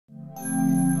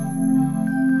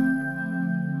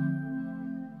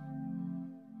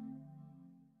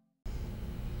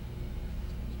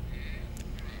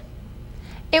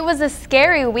It was a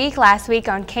scary week last week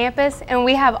on campus, and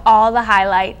we have all the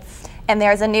highlights. And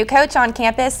there's a new coach on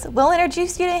campus. We'll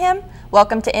introduce you to him.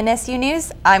 Welcome to NSU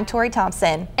News. I'm Tori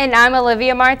Thompson. And I'm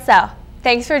Olivia Martzell.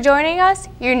 Thanks for joining us.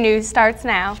 Your news starts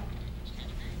now.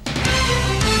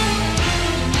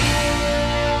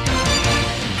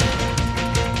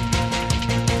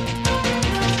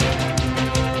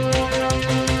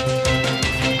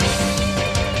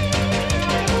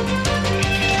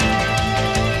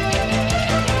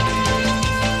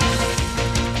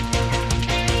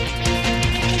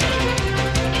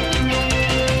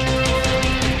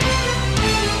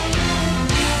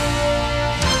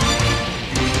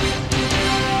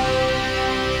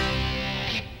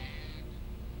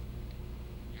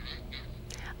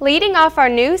 Leading off our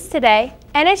news today,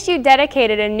 NSU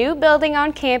dedicated a new building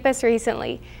on campus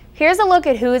recently. Here's a look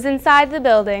at who's inside the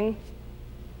building.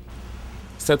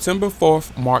 September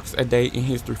 4th marks a day in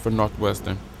history for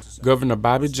Northwestern. Governor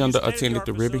Bobby Jindal attended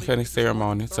the ribbon-cutting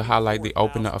ceremony to highlight the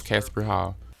opening of Casper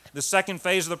Hall. The second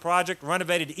phase of the project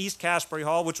renovated East Casper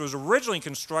Hall, which was originally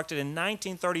constructed in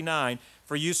 1939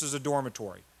 for use as a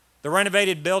dormitory. The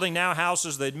renovated building now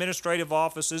houses the administrative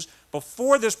offices.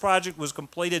 Before this project was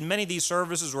completed, many of these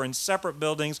services were in separate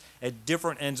buildings at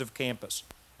different ends of campus.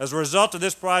 As a result of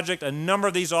this project, a number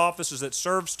of these offices that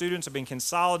serve students have been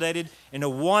consolidated into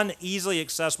one easily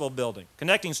accessible building,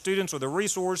 connecting students with the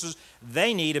resources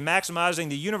they need and maximizing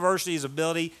the university's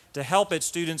ability to help its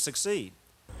students succeed.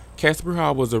 Casper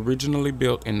Hall was originally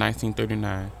built in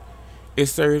 1939. It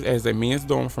served as a men's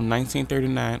dorm from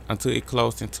 1939 until it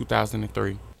closed in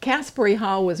 2003. Casper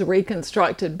Hall was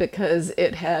reconstructed because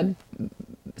it had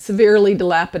severely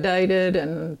dilapidated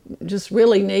and just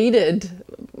really needed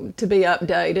to be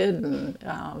updated. And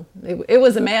it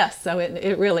was a mess, so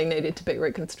it really needed to be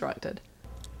reconstructed.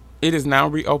 It is now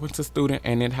reopened to students,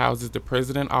 and it houses the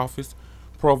President's Office,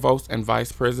 Provost and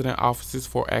Vice President Offices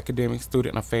for Academic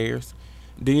Student Affairs,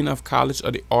 Dean of College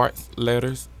of the Arts,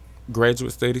 Letters,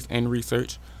 Graduate Studies and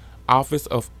Research, Office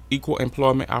of Equal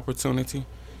Employment Opportunity,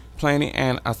 Planning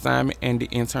and Assignment, and the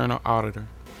Internal Auditor.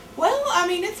 Well, I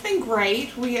mean, it's been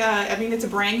great. It's a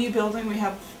brand new building. We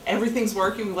have everything's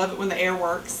working. We love it when the air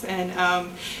works,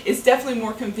 and it's definitely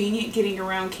more convenient getting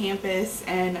around campus,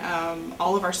 and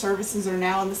all of our services are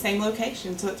now in the same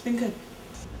location, so it's been good.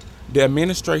 The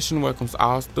administration welcomes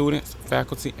all students,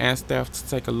 faculty, and staff to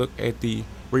take a look at the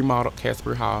remodeled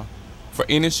Casper Hall. For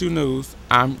NSU News,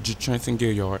 I'm Trenton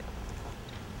Gilliard.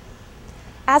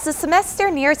 As the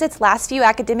semester nears its last few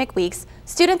academic weeks,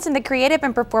 students in the Creative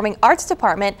and Performing Arts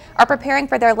Department are preparing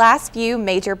for their last few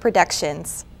major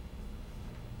productions.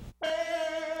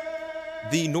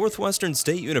 The Northwestern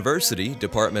State University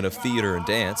Department of Theater and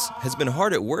Dance has been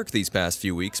hard at work these past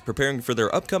few weeks preparing for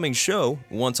their upcoming show,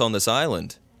 Once on This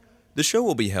Island. The show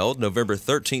will be held November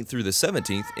 13th through the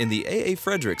 17th in the A.A.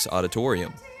 Fredericks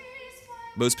Auditorium.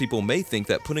 Most people may think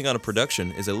that putting on a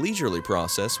production is a leisurely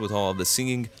process with all of the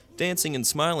singing, dancing, and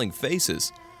smiling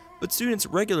faces, but students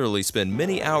regularly spend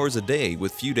many hours a day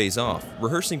with few days off,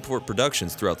 rehearsing for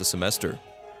productions throughout the semester.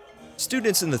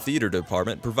 Students in the theater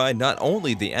department provide not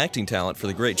only the acting talent for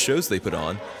the great shows they put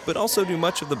on, but also do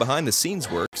much of the behind-the-scenes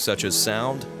work such as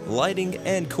sound, lighting,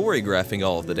 and choreographing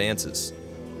all of the dances.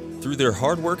 Through their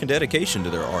hard work and dedication to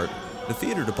their art, the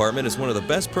theater department is one of the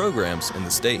best programs in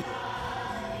the state.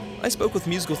 I spoke with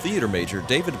musical theater major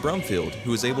David Brumfield, who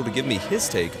was able to give me his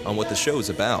take on what the show is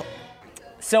about.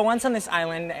 So Once on This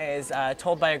Island is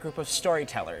told by a group of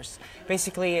storytellers.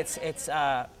 Basically, it's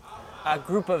a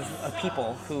group of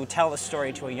people who tell a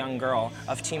story to a young girl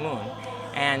of Timoon.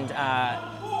 And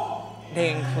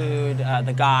they include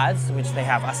the gods, which they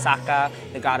have Asaka,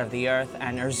 the god of the earth,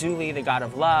 and Erzuli, the god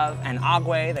of love, and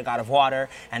Agwe, the god of water,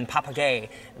 and Papagay,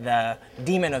 the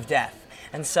demon of death.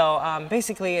 And so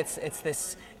basically it's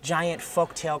this giant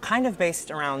folk tale kind of based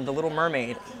around The Little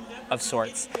Mermaid of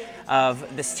sorts,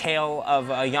 of this tale of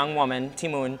a young woman,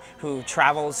 Timoon, who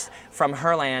travels from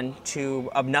her land to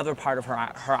another part of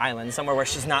her island, somewhere where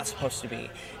she's not supposed to be,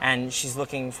 and she's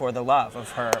looking for the love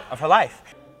of her life.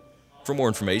 For more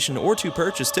information or to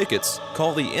purchase tickets,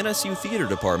 call the NSU Theater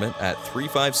Department at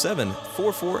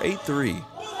 357-4483.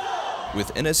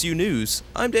 With NSU News,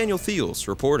 I'm Daniel Thiels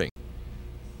reporting.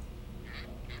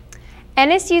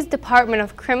 NSU's Department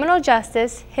of Criminal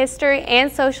Justice, History,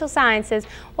 and Social Sciences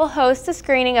will host a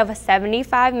screening of a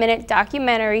 75-minute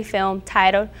documentary film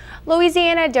titled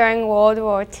Louisiana During World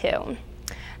War II.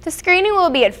 The screening will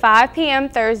be at 5 p.m.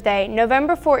 Thursday,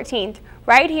 November 14th,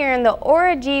 right here in the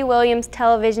Ora G. Williams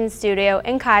Television Studio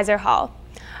in Kaiser Hall.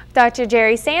 Dr.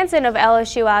 Jerry Sanson of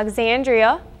LSU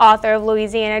Alexandria, author of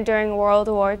Louisiana During World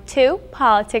War II,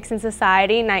 Politics and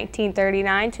Society, 1939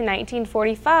 to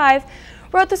 1945,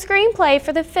 wrote the screenplay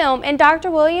for the film, and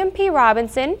Dr. William P.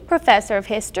 Robinson, professor of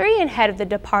history and head of the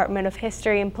Department of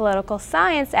History and Political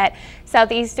Science at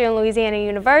Southeastern Louisiana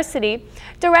University,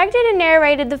 directed and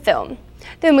narrated the film.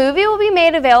 The movie will be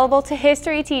made available to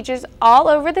history teachers all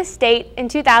over the state in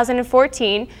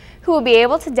 2014, who will be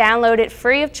able to download it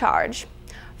free of charge.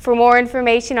 For more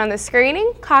information on the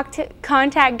screening,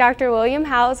 contact Dr. William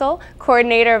Housel,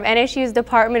 coordinator of NSU's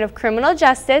Department of Criminal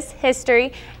Justice,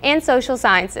 History, and Social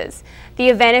Sciences. The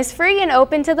event is free and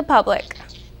open to the public.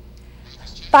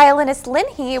 Violinist Lynn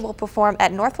He will perform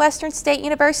at Northwestern State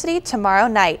University tomorrow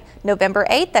night, November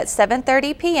 8th at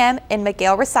 7:30 p.m. in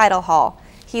McGill Recital Hall.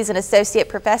 He's an associate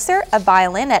professor of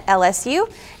violin at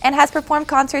LSU and has performed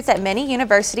concerts at many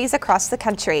universities across the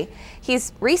country.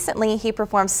 Recently he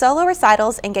performed solo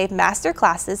recitals and gave master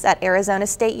classes at Arizona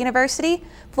State University,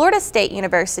 Florida State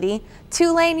University,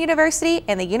 Tulane University,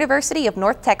 and the University of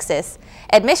North Texas.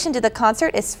 Admission to the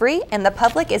concert is free and the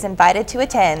public is invited to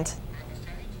attend.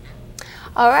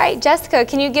 All right, Jessica,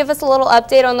 can you give us a little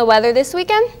update on the weather this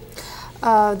weekend?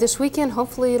 This weekend,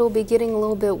 hopefully it'll be getting a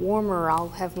little bit warmer. I'll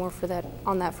have more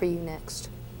on that for you next.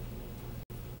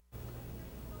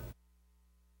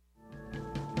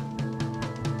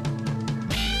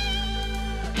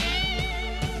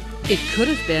 It could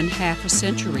have been half a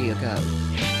century ago.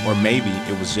 Or maybe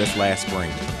it was just last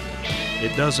spring.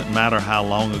 It doesn't matter how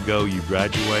long ago you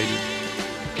graduated,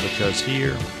 because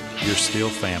here, you're still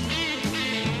family.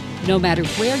 No matter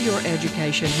where your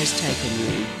education has taken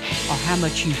you, or how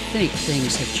much you think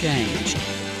things have changed,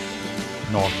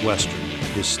 Northwestern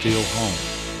is still home.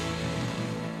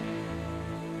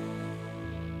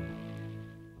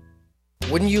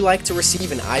 Wouldn't you like to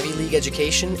receive an Ivy League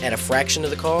education at a fraction of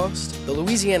the cost? The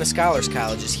Louisiana Scholars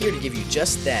College is here to give you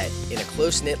just that in a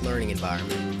close-knit learning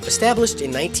environment. Established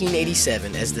in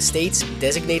 1987 as the state's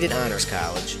designated honors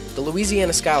college, the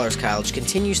Louisiana Scholars College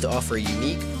continues to offer a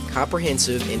unique,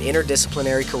 comprehensive, and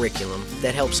interdisciplinary curriculum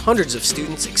that helps hundreds of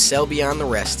students excel beyond the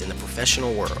rest in the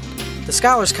professional world. The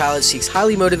Scholars College seeks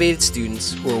highly motivated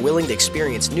students who are willing to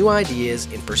experience new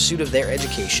ideas in pursuit of their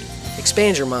education.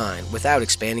 Expand your mind without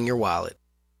expanding your wallet.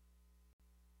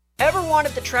 Ever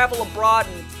wanted to travel abroad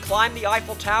and climb the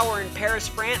Eiffel Tower in Paris,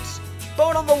 France?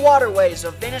 Boat on the waterways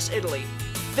of Venice, Italy.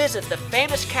 Visit the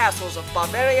famous castles of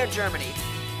Bavaria, Germany.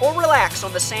 Or relax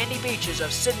on the sandy beaches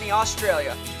of Sydney,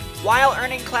 Australia, while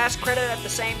earning class credit at the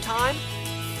same time?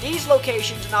 These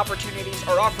locations and opportunities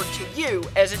are offered to you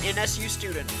as an NSU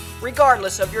student,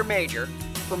 regardless of your major.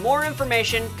 For more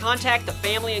information, contact the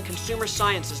Family and Consumer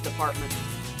Sciences Department,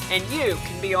 and you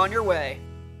can be on your way.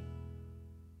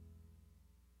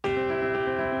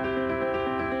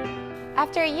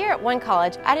 After a year at one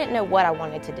college, I didn't know what I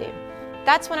wanted to do.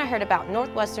 That's when I heard about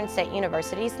Northwestern State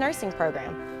University's nursing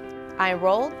program. I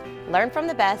enrolled, learned from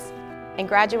the best, and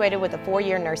graduated with a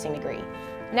 4-year nursing degree.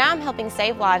 Now I'm helping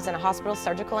save lives in a hospital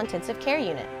surgical intensive care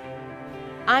unit.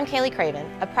 I'm Kaylee Craven,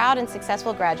 a proud and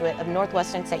successful graduate of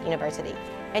Northwestern State University,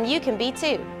 and you can be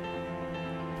too.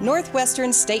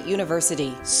 Northwestern State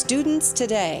University, students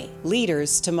today,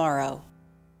 leaders tomorrow.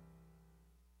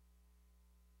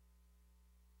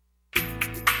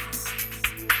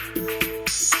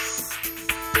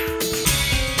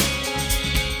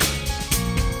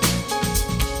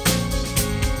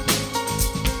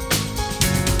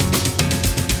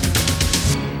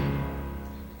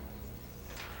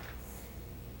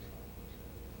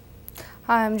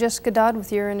 Hi, I'm Jessica Dodd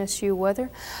with your NSU weather.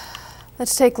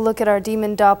 Let's take a look at our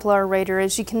Demon Doppler radar.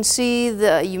 As you can see,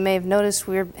 you may have noticed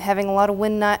we're having a lot of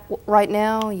wind right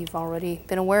now. You've already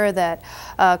been aware of that.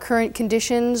 Current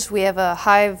conditions, we have a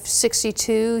high of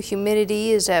 62,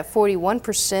 humidity is at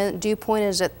 41%, dew point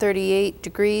is at 38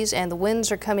 degrees, and the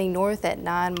winds are coming north at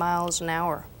 9 miles an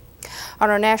hour. On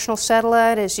our national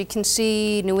satellite, as you can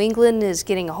see, New England is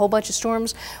getting a whole bunch of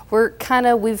storms.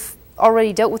 We've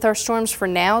already dealt with our storms for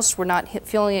now, so we're not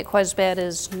feeling it quite as bad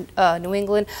as New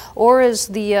England, or as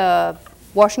the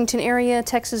Washington area.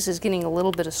 Texas is getting a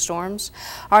little bit of storms.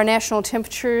 Our national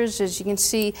temperatures, as you can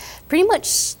see, pretty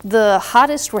much the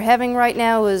hottest we're having right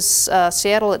now is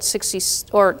Seattle at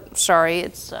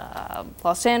it's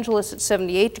Los Angeles at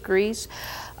 78 degrees.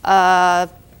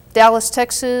 Dallas,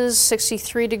 Texas,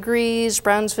 63 degrees,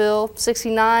 Brownsville,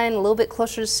 69, a little bit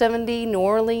closer to 70, New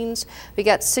Orleans, we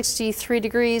got 63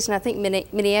 degrees, and I think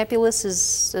Minneapolis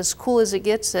is as cool as it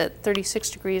gets at 36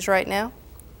 degrees right now.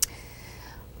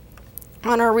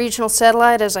 On our regional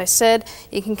satellite, as I said,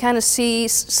 you can kind of see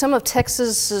some of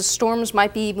Texas's storms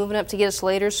might be moving up to get us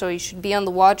later, so you should be on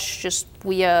the watch. Just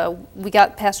we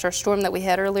got past our storm that we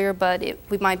had earlier, but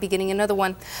we might be getting another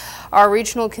one. Our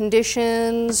regional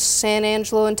conditions: San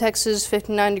Angelo in Texas,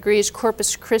 59 degrees.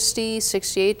 Corpus Christi,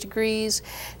 68 degrees.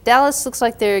 Dallas looks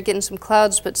like they're getting some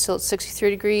clouds, but still at 63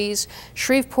 degrees.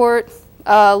 Shreveport,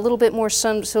 a little bit more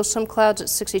sun, so some clouds at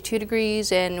 62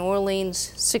 degrees, and New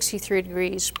Orleans, 63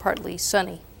 degrees, partly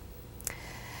sunny.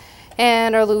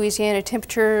 And our Louisiana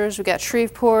temperatures, we got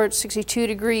Shreveport, 62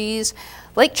 degrees.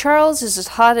 Lake Charles is as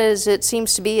hot as it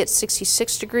seems to be at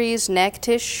 66 degrees.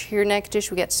 Natchitoches, here in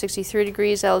Natchitoches, we got 63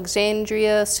 degrees.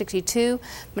 Alexandria, 62.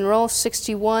 Monroe,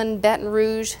 61. Baton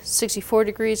Rouge, 64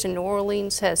 degrees. And New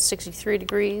Orleans has 63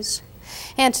 degrees.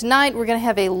 And tonight we're going to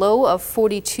have a low of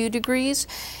 42 degrees,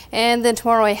 and then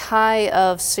tomorrow a high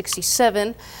of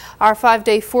 67. Our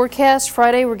 5-day forecast: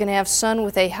 Friday we're going to have sun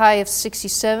with a high of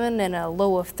 67 and a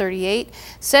low of 38.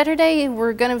 Saturday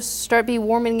we're going to start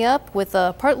warming up with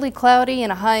a partly cloudy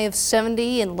and a high of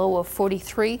 70 and low of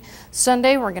 43.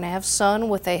 Sunday we're going to have sun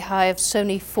with a high of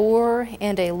 74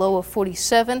 and a low of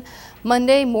 47.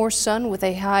 Monday, more sun with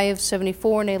a high of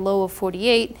 74 and a low of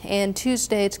 48. And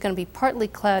Tuesday, it's going to be partly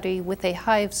cloudy with a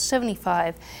high of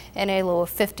 75 and a low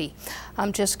of 50.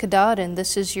 I'm Jessica Dodd, and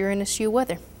this is your NSU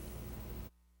weather.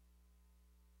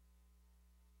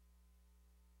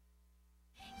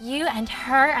 You and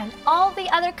her and all the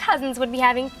other cousins would be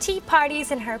having tea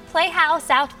parties in her playhouse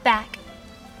out back.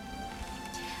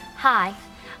 Hi.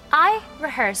 I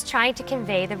rehearsed trying to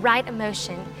convey the right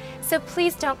emotion, so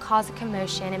please don't cause a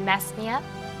commotion and mess me up.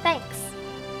 Thanks.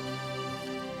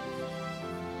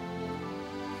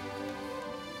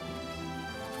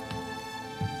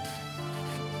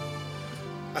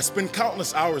 I spend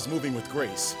countless hours moving with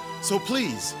grace, so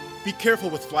please be careful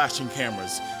with flashing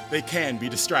cameras. They can be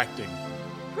distracting.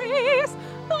 Grace,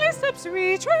 biceps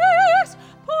retrace,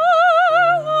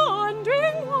 poor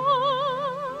wandering one.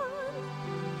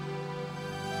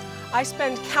 I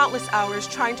spend countless hours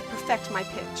trying to perfect my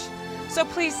pitch, so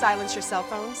please silence your cell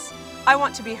phones. I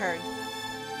want to be heard.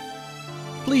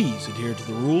 Please adhere to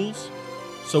the rules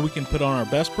so we can put on our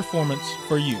best performance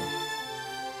for you.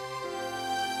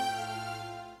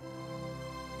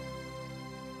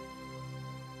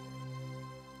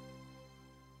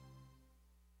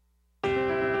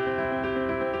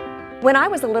 When I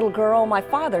was a little girl, my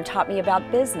father taught me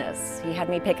about business. He had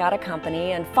me pick out a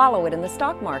company and follow it in the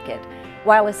stock market.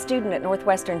 While a student at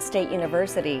Northwestern State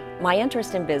University, my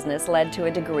interest in business led to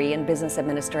a degree in business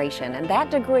administration, and that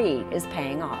degree is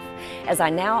paying off, as I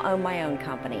now own my own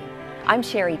company. I'm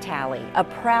Sherry Talley, a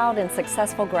proud and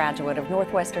successful graduate of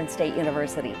Northwestern State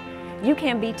University. You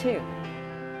can be too.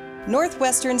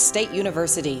 Northwestern State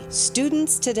University.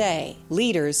 Students today,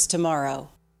 leaders tomorrow.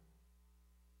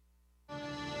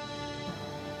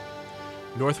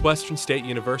 Northwestern State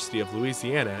University of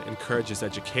Louisiana encourages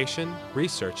education,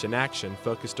 research, and action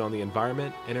focused on the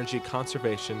environment, energy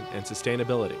conservation, and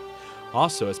sustainability.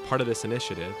 Also, as part of this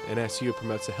initiative, NSU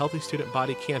promotes a healthy student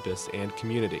body, campus, and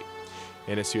community.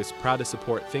 NSU is proud to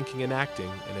support thinking and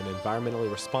acting in an environmentally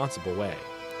responsible way.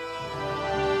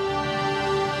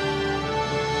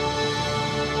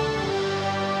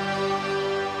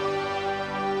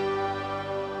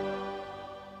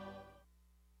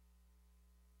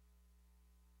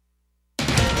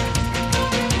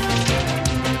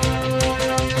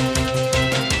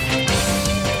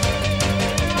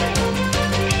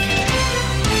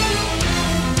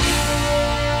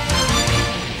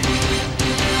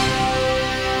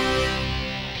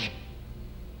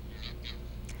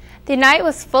 The night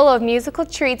was full of musical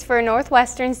treats for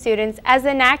Northwestern students as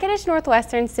the Natchitoches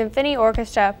Northwestern Symphony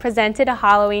Orchestra presented a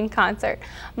Halloween concert.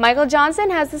 Michael Johnson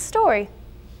has the story.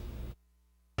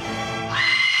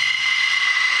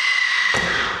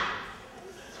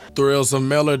 Thrills of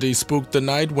melody spooked the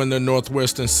night when the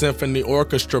Northwestern Symphony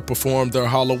Orchestra performed their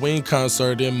Halloween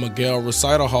concert in Miguel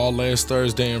Recital Hall last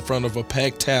Thursday in front of a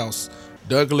packed house.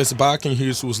 Douglas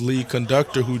Bockenhus was lead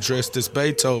conductor who dressed as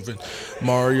Beethoven.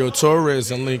 Mario Torres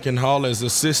and Lincoln Hall as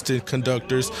assistant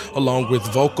conductors, along with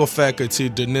vocal faculty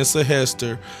Denissa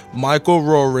Hester, Michael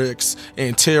Rorix,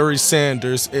 and Terry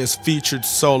Sanders as featured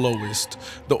soloists.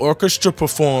 The orchestra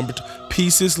performed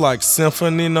pieces like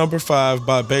Symphony No. 5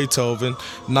 by Beethoven,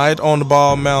 Night on the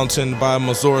Bald Mountain by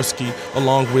Mussorgsky,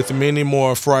 along with many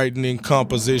more frightening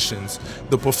compositions.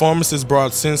 The performances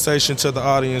brought sensation to the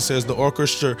audience as the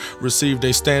orchestra received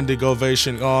a standing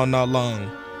ovation all night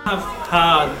long. I've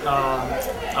had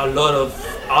a lot of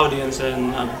audience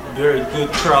and a very good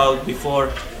crowd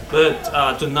before,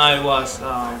 but tonight was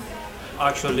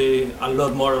actually a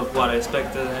lot more of what I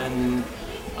expected, and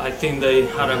I think they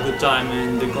had a good time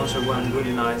and the concert went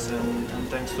really nice, and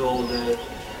thanks to all the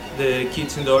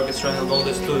kids in the orchestra and all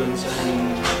the students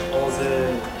and all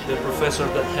the professors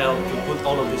that helped to put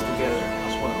all of this together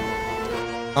as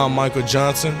well. I'm Michael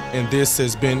Johnson, and this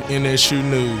has been NSU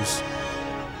News.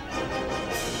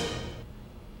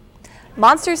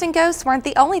 Monsters and ghosts weren't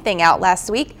the only thing out last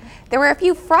week. There were a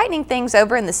few frightening things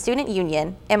over in the Student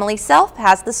Union. Emily Self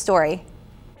has the story.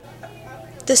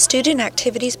 The Student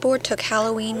Activities Board took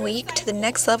Halloween week to the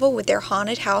next level with their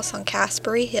haunted house on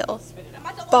Caspery Hill.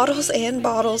 Bottles and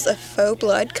bottles of faux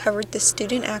blood covered the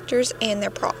student actors and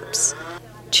their props.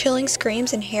 Chilling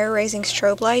screams and hair-raising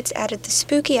strobe lights added the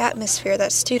spooky atmosphere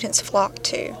that students flocked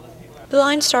to. The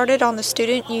line started on the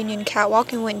Student Union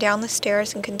catwalk and went down the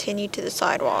stairs and continued to the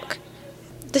sidewalk.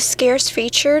 The scares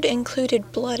featured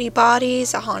included bloody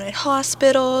bodies, a haunted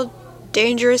hospital,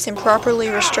 dangerous and improperly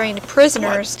restrained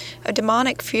prisoners, a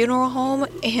demonic funeral home,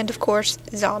 and of course,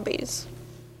 zombies.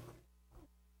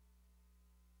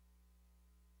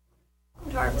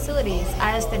 To our facilities,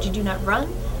 I ask that you do not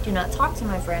run, do not talk to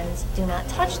my friends, do not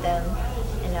touch them,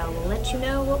 and I will let you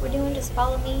know what we're doing. Just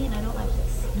follow me, and I don't like this.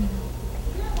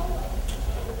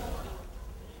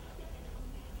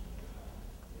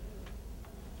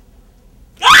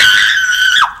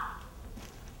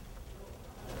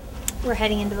 We're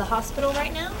heading into the hospital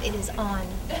right now. It is on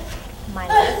my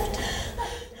left.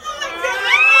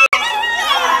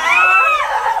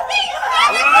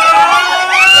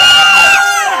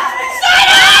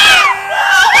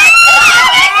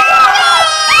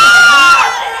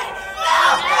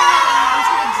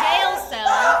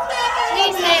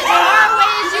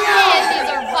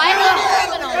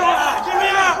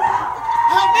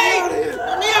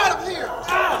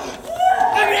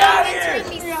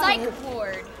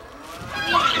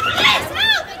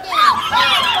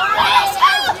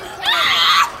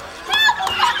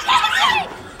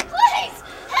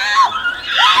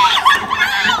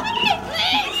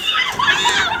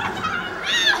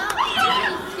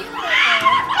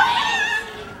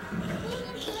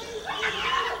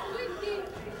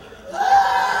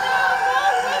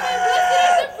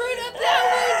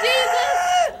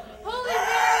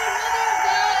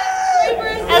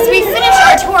 As we finish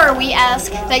our tour, we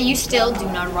ask that you still do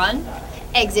not run,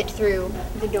 exit through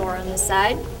the door on the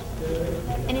side,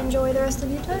 and enjoy the rest of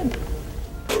your time.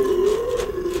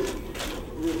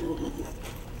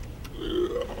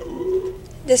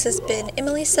 This has been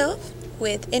Emily Self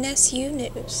with NSU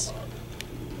News.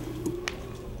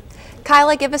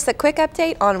 Kyla, give us a quick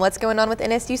update on what's going on with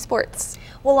NSU sports.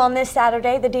 Well, on this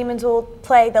Saturday, the Demons will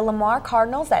play the Lamar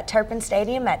Cardinals at Turpin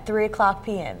Stadium at 3 o'clock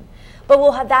p.m. But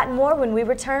we'll have that and more when we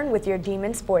return with your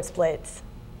Demon Sports Blitz.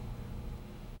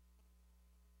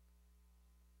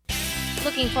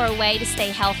 Looking for a way to stay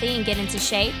healthy and get into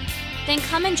shape? Then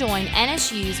come and join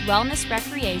NSU's Wellness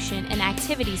Recreation and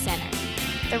Activity Center.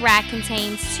 The RAC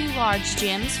contains 2 large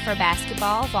gyms for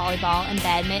basketball, volleyball, and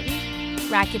badminton,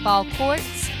 racquetball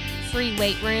courts, free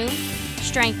weight room,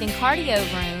 strength and cardio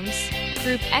rooms,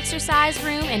 group exercise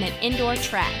room, and an indoor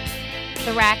track.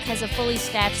 The RAC has a fully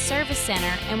staffed service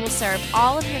center and will serve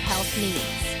all of your health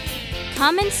needs.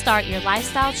 Come and start your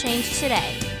lifestyle change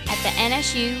today at the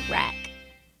NSU RAC.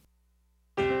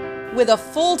 With a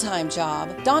full-time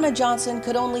job, Donna Johnson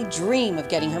could only dream of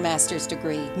getting her master's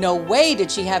degree. No way did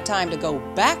she have time to go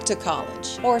back to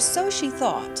college, or so she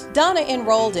thought. Donna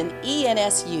enrolled in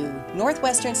ENSU,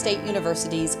 Northwestern State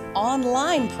University's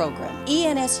online program.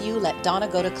 ENSU let Donna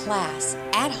go to class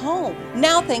at home.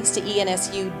 Now, thanks to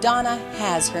ENSU, Donna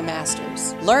has her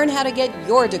master's. Learn how to get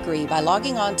your degree by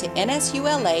logging on to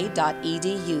nsula.edu.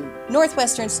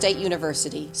 Northwestern State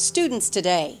University. Students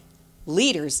today,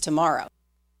 leaders tomorrow.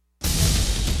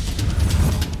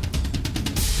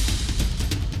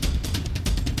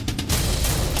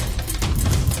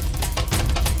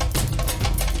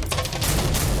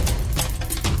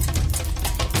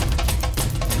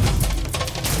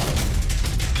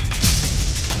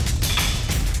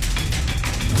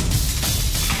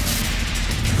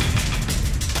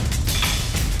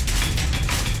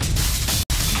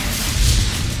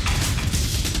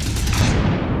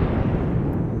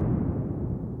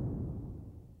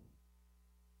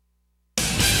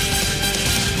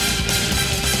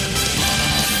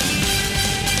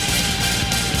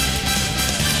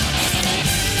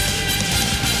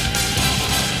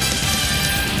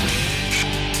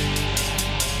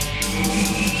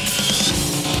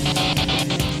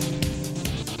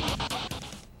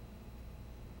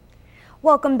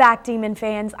 Welcome back, Demon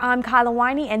fans. I'm Kyla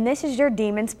Winey, and this is your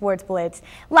Demon Sports Blitz.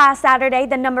 Last Saturday,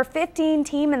 the number 15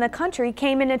 team in the country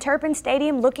came into Turpin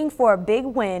Stadium looking for a big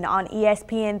win on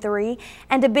ESPN3,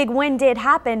 and a big win did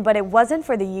happen, but it wasn't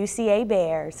for the UCA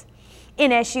Bears.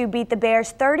 NSU beat the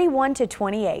Bears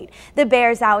 31-28. The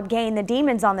Bears outgained the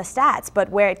Demons on the stats, but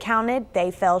where it counted,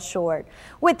 they fell short.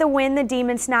 With the win, the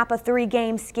Demons snap a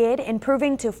 3-game skid,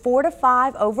 improving to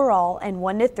 4-5 overall and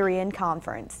 1-3 in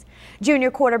conference. Junior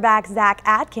quarterback Zach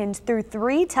Atkins threw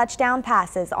 3 touchdown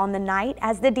passes on the night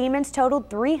as the Demons totaled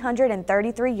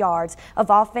 333 yards of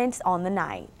offense on the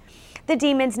night. The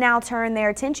Demons now turn their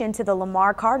attention to the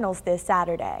Lamar Cardinals this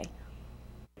Saturday.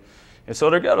 And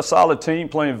so they've got a solid team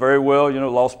playing very well.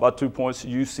 Lost by 2 points to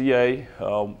UCA.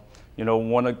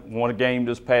 Won a game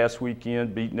this past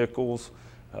weekend, beat Nichols.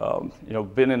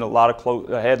 Been in a lot of close.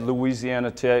 Had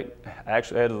Louisiana Tech.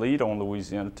 Actually had a lead on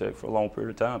Louisiana Tech for a long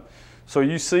period of time. So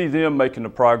you see them making the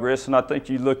progress, and I think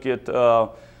you look at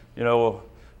us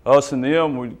and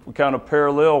them. We kind of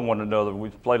parallel one another.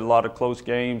 We've played a lot of close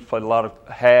games, played a lot of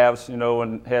halves,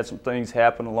 and had some things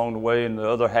happen along the way in the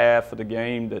other half of the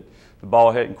game that the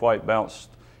ball hadn't quite bounced,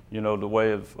 the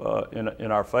way of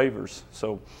in our favors.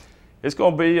 So it's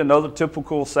going to be another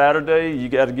typical Saturday. You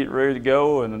got to get ready to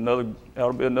go, and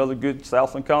that'll be another good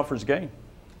Southland Conference game.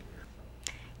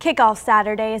 Kickoff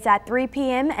Saturday is at 3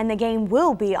 p.m. and the game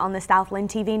will be on the Southland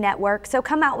TV network, so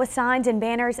come out with signs and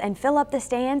banners and fill up the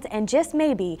stands, and just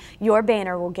maybe your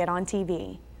banner will get on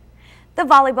TV. The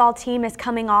volleyball team is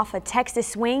coming off a Texas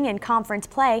swing in conference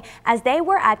play as they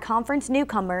were at conference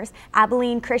newcomers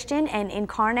Abilene Christian and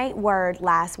Incarnate Word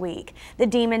last week. The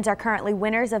Demons are currently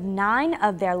winners of 9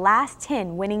 of their last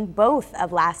 10, winning both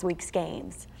of last week's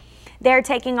games. They're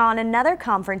taking on another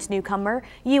conference newcomer,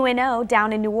 UNO,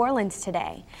 down in New Orleans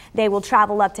today. They will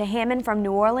travel up to Hammond from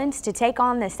New Orleans to take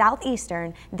on the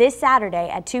Southeastern this Saturday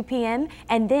at 2 p.m.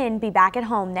 and then be back at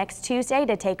home next Tuesday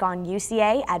to take on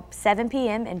UCA at 7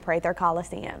 p.m. in Prather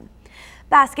Coliseum.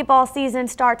 Basketball season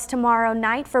starts tomorrow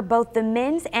night for both the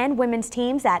men's and women's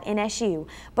teams at NSU.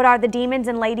 But are the Demons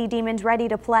and Lady Demons ready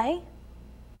to play?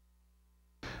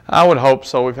 I would hope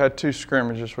so. We've had 2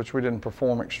 scrimmages, which we didn't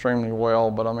perform extremely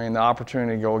well, but I mean, the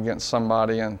opportunity to go against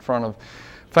somebody in front of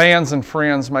fans and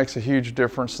friends makes a huge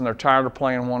difference, and they're tired of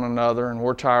playing one another, and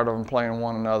we're tired of them playing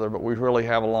one another, but we really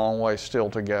have a long way still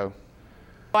to go.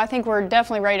 I think we're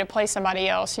definitely ready to play somebody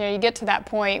else. You get to that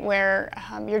point where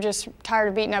you're just tired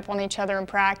of beating up on each other in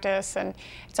practice, and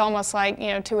it's almost like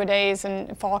 2-a-days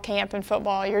in fall camp and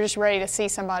football. You're just ready to see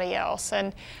somebody else.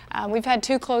 And we've had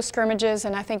 2 close scrimmages,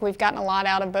 and I think we've gotten a lot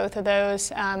out of both of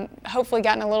those. Hopefully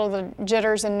gotten a little of the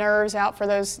jitters and nerves out for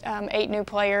those 8 new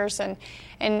players. And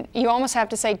you almost have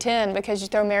to say 10 because you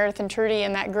throw Meredith and Trudy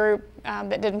in that group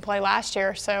that didn't play last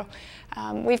year. So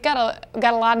we've got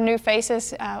a lot of new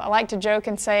faces. I like to joke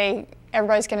and say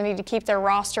everybody's going to need to keep their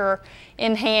roster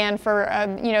in hand for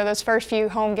those first few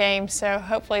home games. So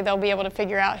hopefully they'll be able to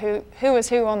figure out who is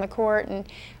who on the court, and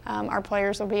our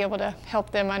players will be able to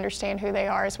help them understand who they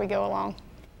are as we go along.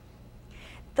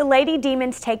 The Lady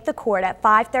Demons take the court at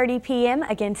 5:30 p.m.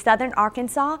 against Southern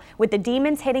Arkansas, with the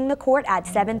Demons hitting the court at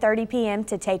 7:30 p.m.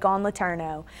 to take on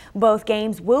Laterno. Both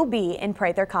games will be in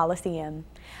Prather Coliseum.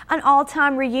 An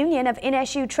all-time reunion of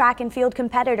NSU track and field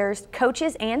competitors,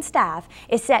 coaches, and staff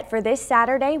is set for this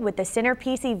Saturday, with the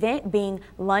centerpiece event being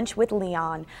Lunch with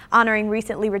Leon, honoring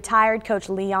recently retired Coach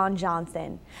Leon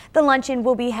Johnson. The luncheon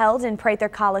will be held in Prather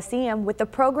Coliseum, with the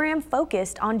program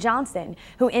focused on Johnson,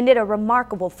 who ended a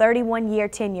remarkable 31-year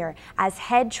tenure as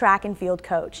head track and field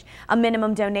coach. A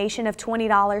minimum donation of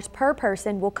 $20 per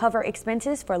person will cover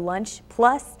expenses for lunch,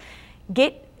 plus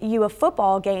get you a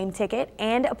football game ticket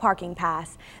and a parking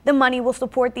pass. The money will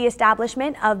support the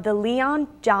establishment of the Leon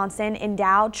Johnson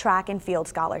Endowed Track and Field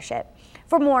Scholarship.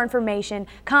 For more information,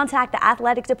 contact the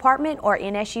athletic department or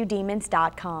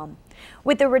nsudemons.com.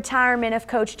 With the retirement of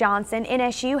Coach Johnson,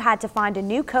 NSU had to find a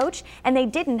new coach, and they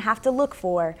didn't have to look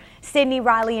for. Sydney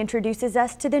Riley introduces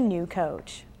us to the new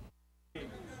coach.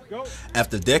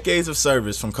 After decades of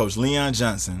service from Coach Leon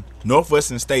Johnson,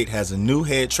 Northwestern State has a new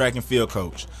head track and field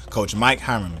coach, Coach Mike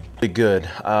Heimerman. Really good.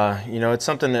 It's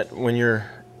something that when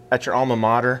you're at your alma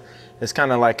mater, it's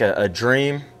kind of like a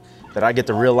dream that I get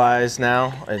to realize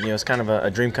now. And, it's kind of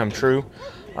a dream come true.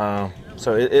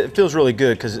 So it feels really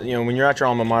good because, when you're at your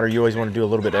alma mater, you always want to do a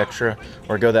little bit extra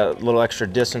or go that little extra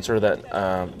distance or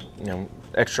that,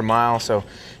 extra mile. So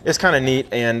it's kind of neat,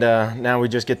 and now we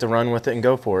just get to run with it and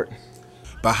go for it.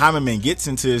 But Heimerman gets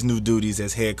into his new duties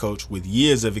as head coach with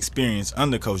years of experience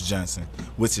under Coach Johnson,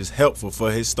 which is helpful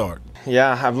for his start.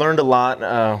 Yeah, I've learned a lot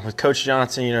with Coach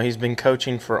Johnson. You know, he's been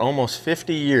coaching for almost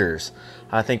 50 years.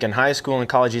 I think in high school and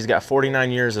college he's got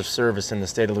 49 years of service in the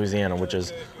state of Louisiana, which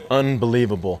is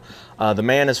unbelievable. The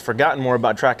man has forgotten more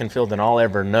about track and field than I'll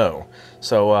ever know.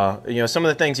 So, you know, some of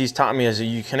the things he's taught me is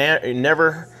you can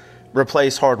never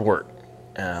replace hard work.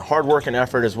 Hard work and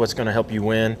effort is what's going to help you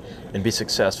win and be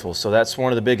successful. So that's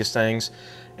one of the biggest things.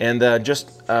 And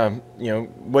you know,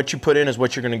 what you put in is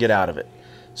what you're going to get out of it.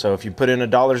 So if you put in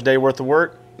 $1 a day worth of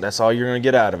work, that's all you're going to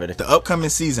get out of it. The upcoming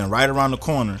season right around the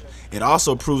corner, it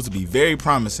also proves to be very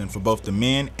promising for both the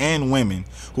men and women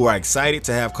who are excited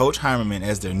to have Coach Heimerman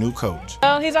as their new coach.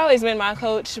 Well, he's always been my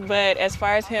coach, but as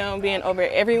far as him being over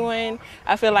everyone,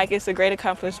 I feel like it's a great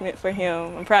accomplishment for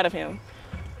him. I'm proud of him.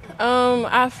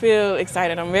 I feel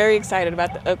excited. I'm very excited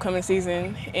about the upcoming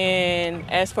season. And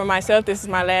as for myself, this is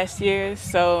my last year,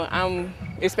 so I'm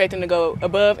expecting to go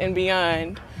above and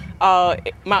beyond all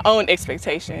my own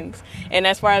expectations. And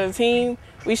as far as the team,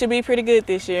 we should be pretty good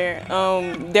this year.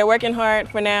 They're working hard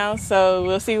for now, so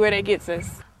we'll see where that gets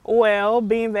us. Well,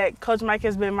 being that Coach Mike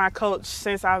has been my coach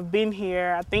since I've been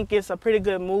here, I think it's a pretty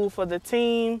good move for the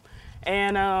team.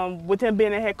 And with him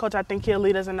being a head coach, I think he'll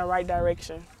lead us in the right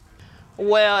direction.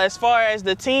 Well, as far as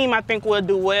the team, I think we'll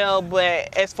do well,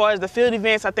 but as far as the field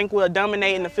events, I think we'll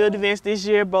dominate in the field events this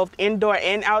year, both indoor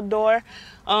and outdoor.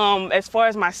 As far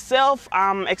as myself,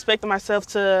 I'm expecting myself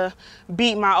to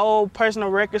beat my old personal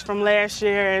records from last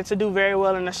year and to do very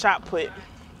well in the shot put.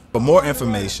 For more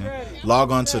information,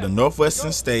 log on to the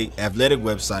Northwestern State Athletic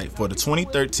website for the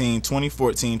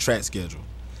 2013-2014 track schedule.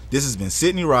 This has been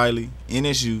Sydney Riley,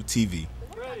 NSU TV.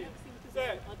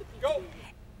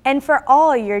 And for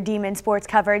all your Demon sports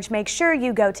coverage, make sure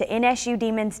you go to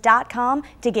nsudemons.com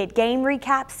to get game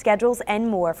recaps, schedules, and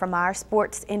more from our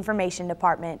sports information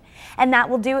department. And that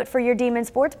will do it for your Demon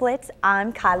Sports Blitz.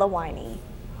 I'm Kyla Winey.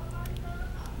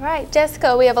 All right,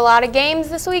 Jessica, we have a lot of games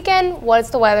this weekend.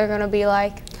 What's the weather going to be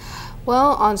like?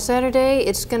 Well, on Saturday,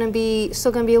 it's still going to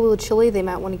be a little chilly. They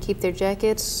might want to keep their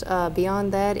jackets.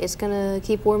 Beyond that, it's going to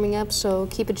keep warming up, so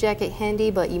keep a jacket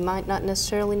handy, but you might not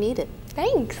necessarily need it.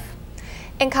 Thanks.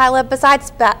 And Kyla, besides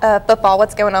football,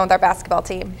 what's going on with our basketball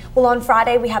team? Well, on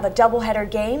Friday we have a doubleheader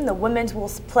game. The women's will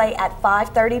play at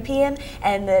 5:30 p.m.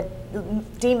 and the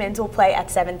Demons will play at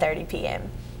 7:30 p.m.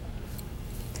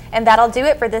 And that'll do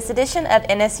it for this edition of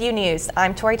NSU News.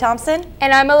 I'm Tori Thompson.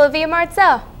 And I'm Olivia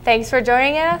Martzel. Thanks for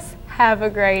joining us. Have a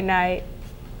great night.